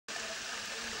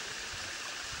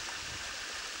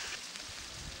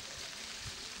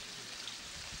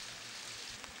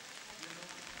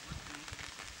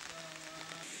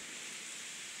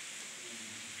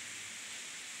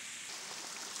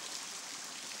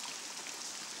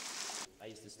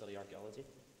study archaeology,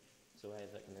 so I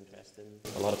have like an interest in.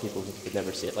 A lot of people would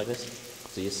never see it like this.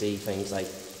 So you see things like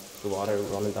the water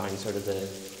running down sort of the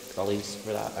gullies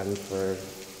for that, and for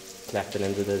collecting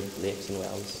into the lakes and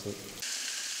wells.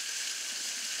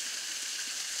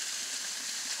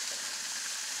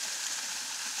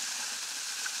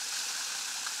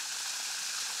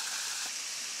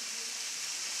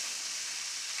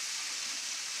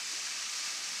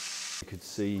 You could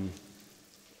see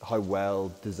how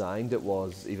well designed it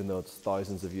was, even though it's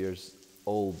thousands of years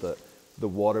old, that the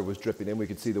water was dripping in. We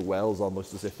could see the wells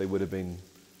almost as if they would have been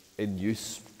in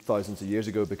use thousands of years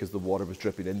ago, because the water was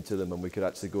dripping into them, and we could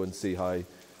actually go and see how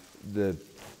the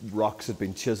rocks had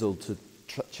been chiseled to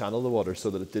channel the water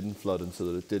so that it didn't flood, and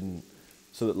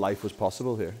so that life was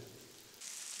possible here.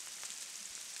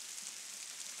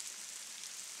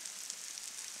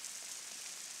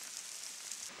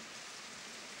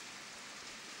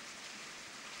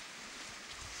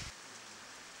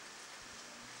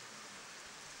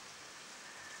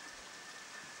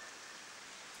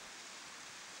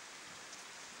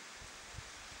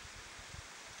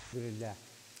 الحمد لله.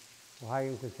 وهاي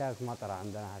يمكن ثالث مطر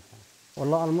عندنا هسه.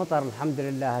 والله المطر الحمد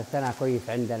لله هالسنة كويس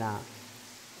عندنا.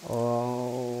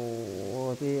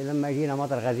 ولما يجينا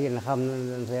مطر غزير نخاف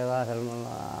من الفيضانات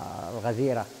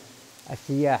الغزيرة.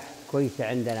 السياح كويسة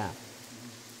عندنا.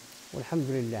 والحمد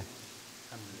لله.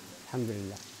 الحمد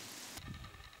لله.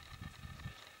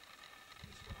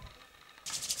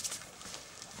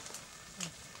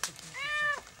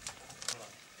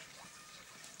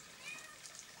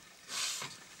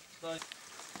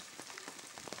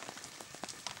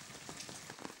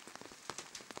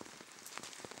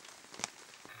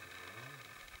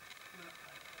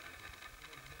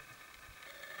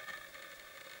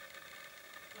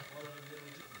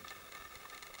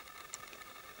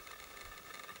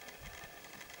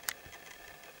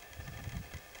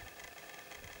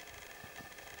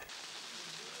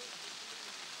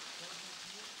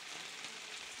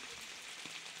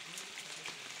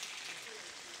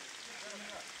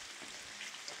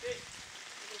 Okay.